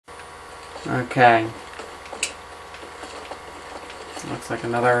Okay. Looks like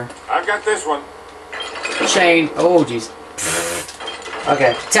another... I've got this one. chain. Oh, jeez.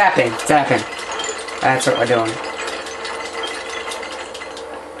 Okay, tapping. That's what we're doing.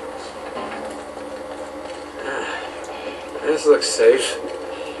 This looks safe.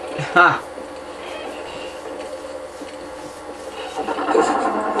 Ha!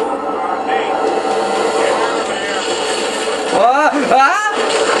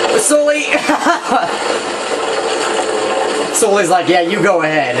 Sully! Sully's like, yeah, you go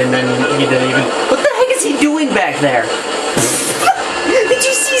ahead, and then he didn't even... What the heck is he doing back there? Did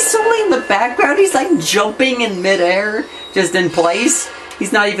you see Sully in the background? He's like jumping in midair, just in place.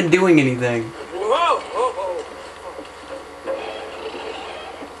 He's not even doing anything. Whoa!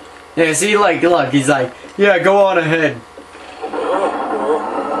 Yeah, see, like, look, he's like, yeah, go on ahead.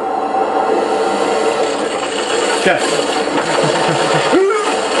 Okay.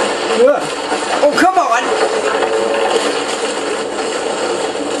 Oh, come on!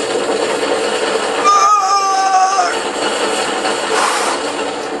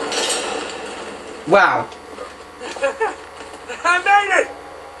 Wow. I made it!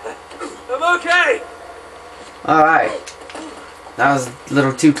 I'm okay! Alright. That was a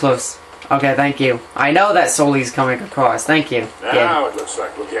little too close. Okay, thank you. I know that Sully's coming across. Thank you. Now it looks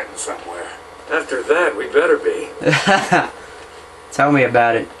like we're getting somewhere. After that, we better be. Tell me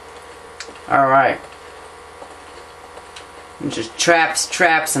about it. Alright. Just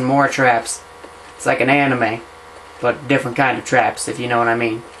traps, and more traps. It's like an anime. But different kind of traps, if you know what I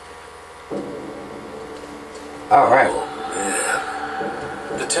mean. Alright.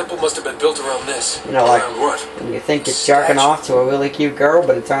 The temple must have been built around this. You know, like, around what? when you think it's jerking off to a really cute girl,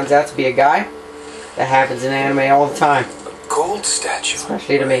 but it turns out to be a guy. That happens in anime all the time. A gold statue.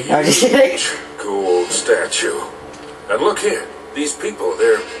 Especially to me. No, just kidding. Gold statue. And look here. These people,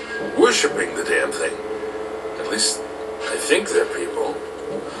 they're worshipping the damn thing. At least, I think they're people.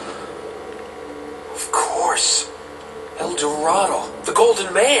 Of course. El Dorado. The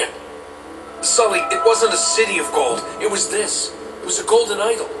Golden Man. Sully, it wasn't a city of gold. It was this. It was a golden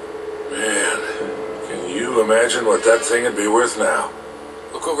idol. Man, can you imagine what that thing would be worth now?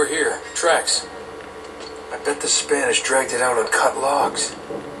 Look over here. Tracks. I bet the Spanish dragged it out on cut logs.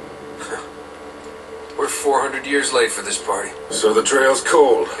 We're 400 years late for this party. So the trail's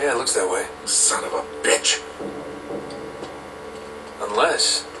cold. Yeah, it looks that way. Son of a bitch.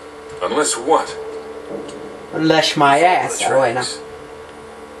 Unless... Unless what? Unless my ass. Oh, wait, no.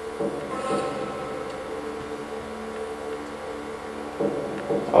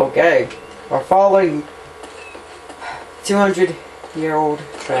 Okay. We're following 200-year-old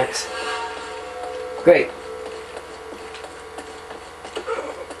tracks. Great.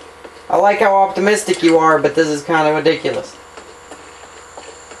 I like how optimistic you are, but this is kind of ridiculous.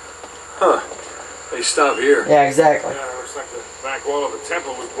 Huh. They stop here. Yeah, exactly. Yeah, it looks like the back wall of the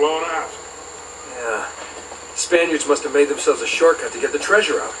temple was blown out. Yeah. Spaniards must have made themselves a shortcut to get the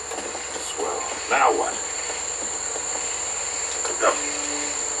treasure out. Swell. Now what?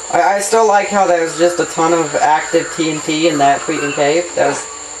 I still like how there's just a ton of active TNT in that freaking cave. That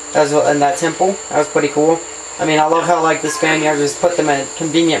was in that temple. That was pretty cool. I mean, I love how like the Spaniards just put them in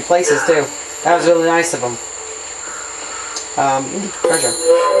convenient places too. That was really nice of them. Treasure.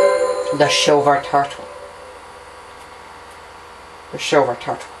 The silver turtle. The silver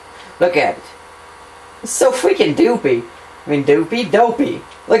turtle. Look at it. It's so freaking doopy. I mean, dopey.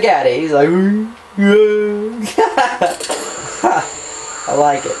 Look at it. He's like, I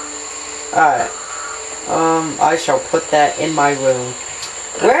like it. Alright. I shall put that in my room.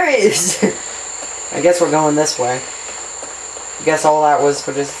 Where is... I guess we're going this way. I guess all that was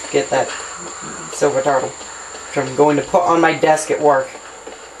for just get that silver turtle. Which I'm going to put on my desk at work.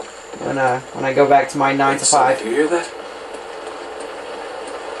 When I go back to my 9 to 5. Do you hear that?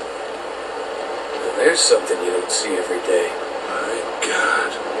 Well, there's something you don't see every day. My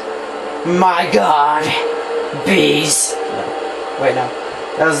God. My God! Bees! No. Wait, no.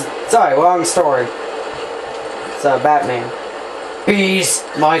 That was... Sorry, wrong story. It's Batman. Bees!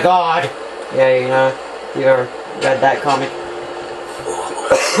 My God! Yeah, you know, you ever read that comic?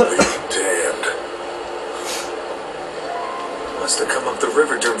 Damned. Must have come up the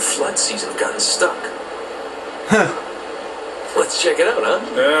river during flood season and gotten stuck. Huh. Let's check it out, huh?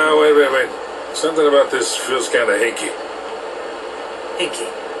 Wait. Something about this feels kind of hinky.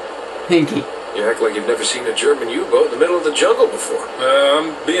 Hinky. You act like you've never seen a German U-boat in the middle of the jungle before.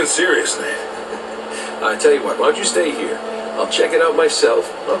 I'm being serious, Nate. I tell you what, why don't you stay here? I'll check it out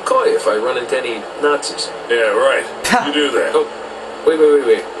myself. I'll call you if I run into any Nazis. Yeah, right. You do that. Oh,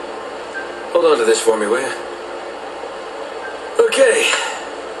 wait. Hold on to this for me, will you? Okay.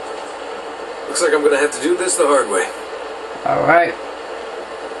 Looks like I'm gonna have to do this the hard way. Alright.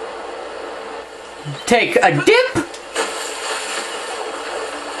 Take a dip!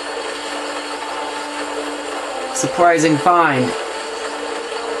 Surprising find.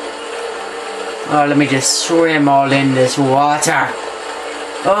 Oh, let me just swim all in this water.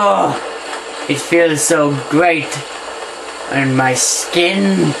 Oh, it feels so great on my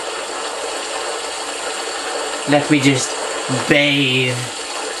skin. Let me just bathe.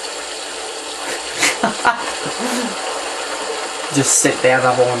 Just sit there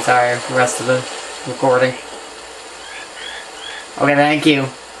the whole entire rest of the recording. Okay, thank you,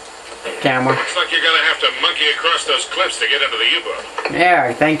 camera. Looks like you're gonna have to monkey across those cliffs to get into the U-boat.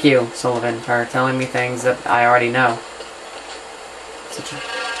 Yeah, thank you, Sullivan, for telling me things that I already know. Such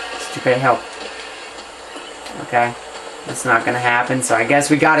a great help. Okay, that's not gonna happen, so I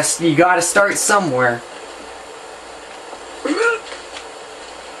guess you gotta start somewhere.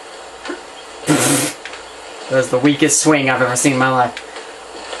 That was the weakest swing I've ever seen in my life.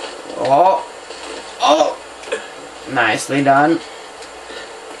 Oh! Oh! Nicely done.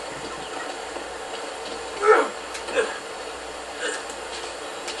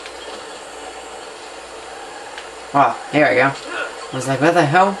 Oh, here we go. I was like, what the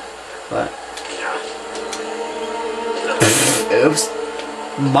hell? But... oops.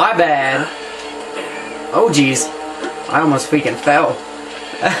 My bad. Oh, jeez. I almost freaking fell.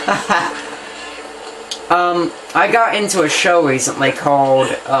 I got into a show recently called,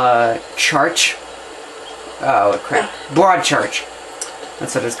 Church. Oh, crap. Broadchurch.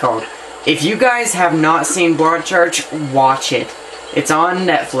 That's what it's called. If you guys have not seen Broadchurch, watch it. It's on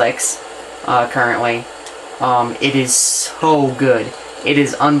Netflix, currently. It is so good. It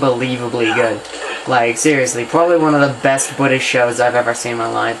is unbelievably good. Like, seriously, probably one of the best British shows I've ever seen in my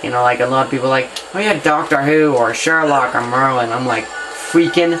life. You know, like, a lot of people are like, oh yeah, Doctor Who, or Sherlock, or Merlin. I'm like,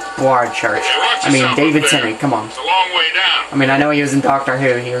 freaking Broadchurch. I mean, David Tennant, come on. It's a long way down. I mean, I know he was in Doctor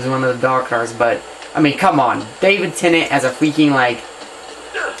Who, he was one of the doctors, but, I mean, come on. David Tennant as a freaking, like,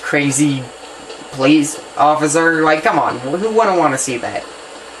 crazy police officer, like, come on. Who wouldn't want to see that?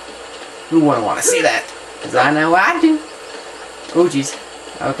 Who wouldn't want to see that? Because I know I do. Oh, jeez.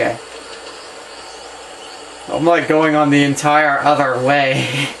 Okay. I'm, like, going on the entire other way.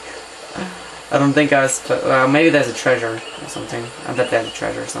 I don't think I was... well, maybe there's a treasure or something. I bet there's a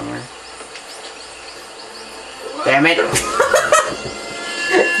treasure somewhere. Damn it!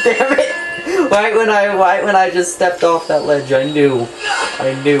 Damn it! Right when I just stepped off that ledge, I knew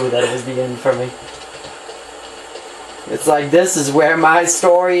that it was the end for me. It's like, this is where my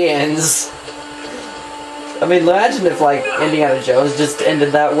story ends. I mean, imagine if, like, Indiana Jones just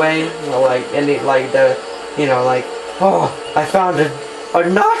ended that way. You know, like, you know, like, oh, I found a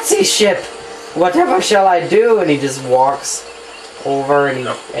Nazi ship! Whatever shall I do? And he just walks over and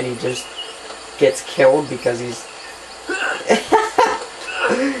he just gets killed because he's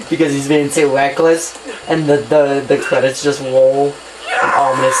because he's being too reckless, and the credits just roll in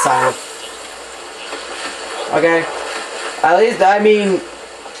ominous silence. Okay, at least I mean,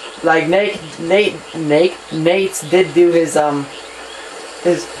 like Nate did do his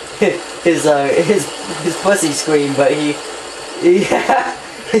pussy scream, but he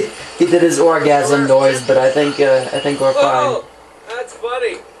did his orgasm noise, but I think we're fine. Oh, that's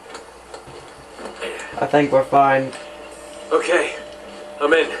funny. I think we're fine. Okay,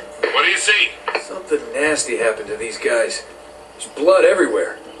 I'm in. What do you see? Something nasty happened to these guys. There's blood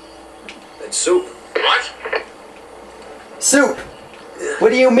everywhere. And soup. What? Soup? What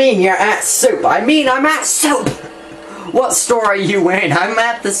do you mean you're at soup? I mean I'm at soup! What store are you in? I'm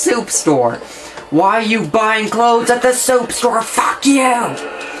at the soup store. Why are you buying clothes at the soup store? Fuck you!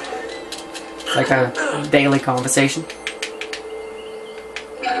 Like a daily conversation.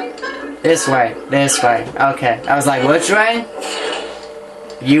 This way, this way. Okay. I was like, which way?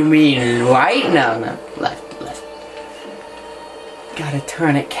 You mean right? No, left, left. Gotta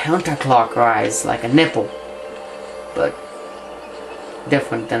turn it counterclockwise, like a nipple. But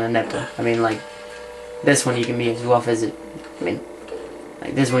different than a nipple. I mean, like, this one you can be as rough as it. I mean,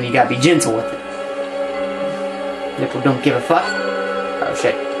 like this one you gotta be gentle with it. Nipple don't give a fuck. Oh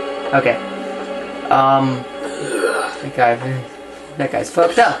shit. Okay. That guy's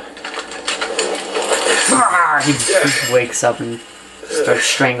fucked up. He wakes up and starts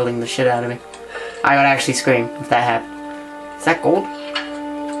strangling the shit out of me. I would actually scream if that happened. Is that gold?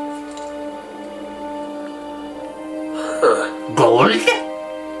 Gold?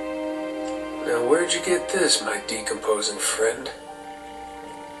 Now where'd you get this, my decomposing friend?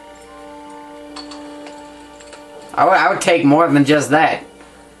 I would take more than just that.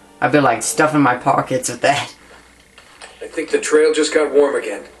 I'd be like stuffing my pockets with that. I think the trail just got warm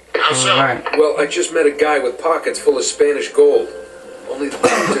again. How How so? Alright. Well, I just met a guy with pockets full of Spanish gold. Only the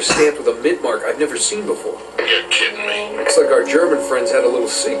pockets are stamped with a mint mark I've never seen before. You're kidding me. Looks like our German friends had a little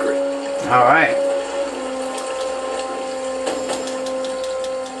secret. Alright.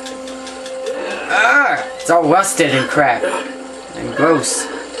 Ah! It's all rusted and crap. And gross.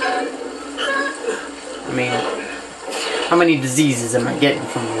 I mean, how many diseases am I getting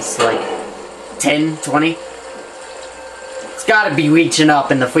from this? Like, 10, 20? It's gotta be reaching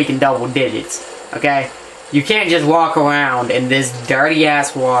up in the freaking double digits. Okay? You can't just walk around in this dirty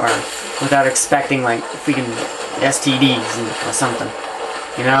ass water without expecting, like, freaking STDs or something.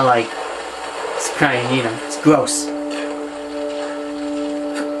 You know, like, it's kind of, you know, it's gross.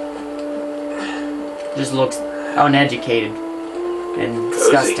 Just looks uneducated and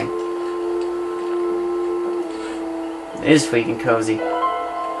disgusting. It is freaking cozy.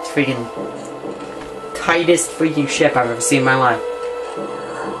 It's freaking tightest freaking ship I've ever seen in my life.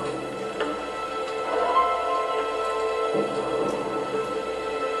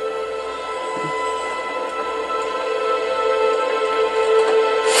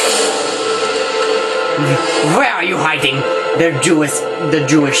 Where are you hiding? The Jewish I'm in the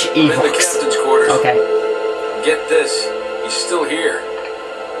evils. captain's quarters. Okay. Get this. He's still here.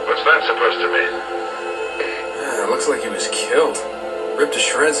 What's that supposed to mean? Looks like he was killed. Ripped to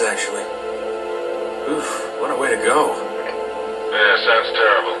shreds, actually. Oof, what a way to go. Yeah, sounds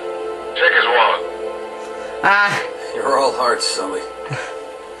terrible. Check his wallet. Ah, You're all hearts, Sully.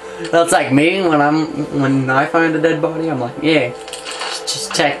 that's like me when I find a dead body. I'm like, yeah,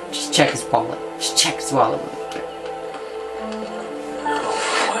 just check his wallet. Just check his wallet. No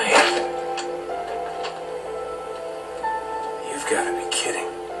way. You've got to be kidding.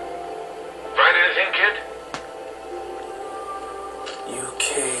 Find anything, kid?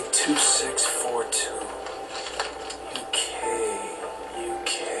 UK 2642.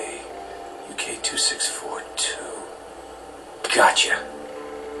 UK 2642. Gotcha.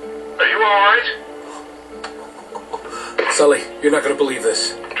 Are you alright? Sully, you're not gonna believe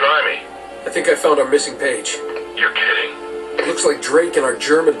this. Try me. I think I found our missing page. You're kidding. It looks like Drake and our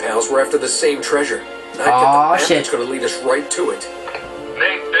German pals were after the same treasure. And I get the Aw, map shit. that's gonna lead us right to it.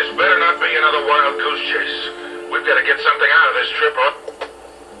 Nate, this better not be another wild goose chase. We've got to get something out of this trip,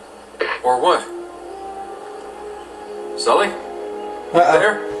 Or what? Sully?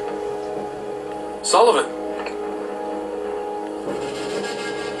 There? Sullivan?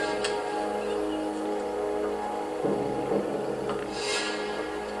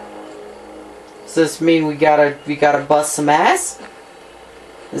 Does this mean we gotta bust some ass?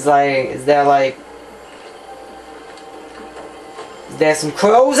 Is there some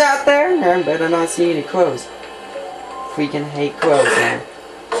crows out there? I better not see any crows. Freaking hate crows, man.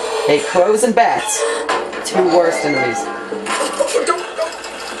 Hate crows and bats. Two worst enemies.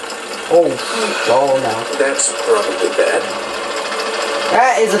 Oh no. That's probably bad.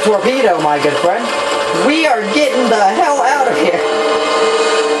 That is a torpedo, my good friend. We are getting the hell out of here.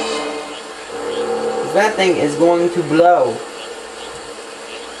 That thing is going to blow.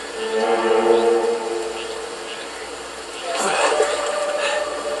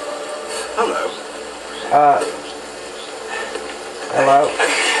 Hello. Hello?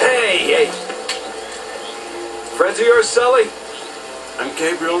 Hey! Friends of yours, Sully? I'm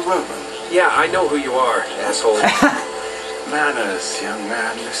Gabriel Roman. Yeah, I know who you are, asshole. Manners, young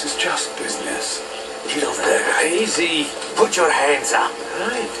man. This is just business. Get over there. Easy. Put your hands up.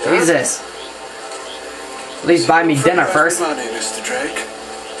 Right. Jesus. Please buy me dinner first. Money, Mr. Drake.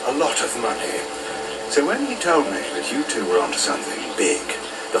 A lot of money. So when he told me that you two were onto something big,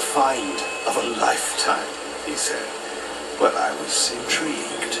 the find of a lifetime, he said, well, I was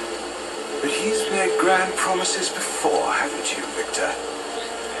intrigued. But he's made grand promises before, haven't you, Victor?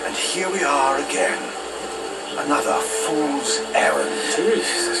 And here we are again. Another fool's errand. Jeez,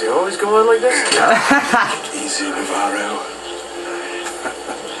 does he always go on like this? Easy, Navarro.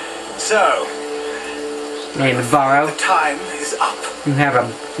 So, Hey, Navarro. the time is up. You have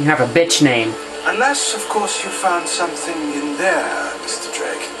a bitch name. Unless, of course, you found something in there, Mr.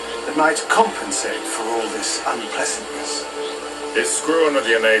 Drake, that might compensate for all this unpleasantness. He's screwing with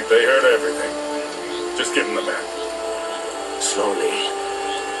you, Nate. They heard everything. Just give him the map. Slowly.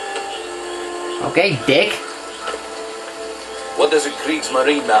 Okay, dick. What does a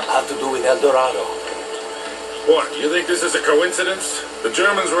Kriegsmarine have to do with El Dorado? What, you think this is a coincidence? The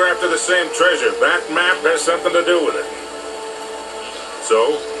Germans were after the same treasure. That map has something to do with it.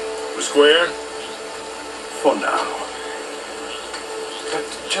 So, we're square? For now. But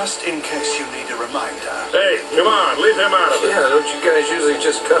just in case you need a reminder. Hey, come on, leave him out of it. Yeah, don't you guys usually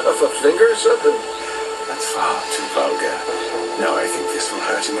just cut off a finger or something? That's far too vulgar. No, I think this will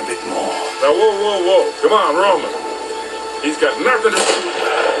hurt him a bit more. Now, whoa. Come on, Roman. He's got nothing to do.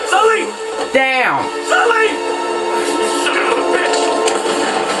 Sully! Down! Sully! Son of a bitch!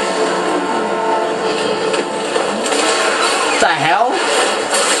 What the hell?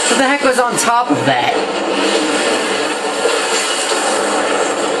 What the heck was on top of that?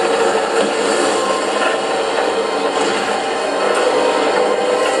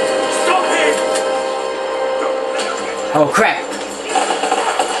 Oh crap!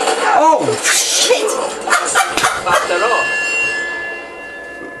 Oh shit!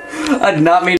 I did not mean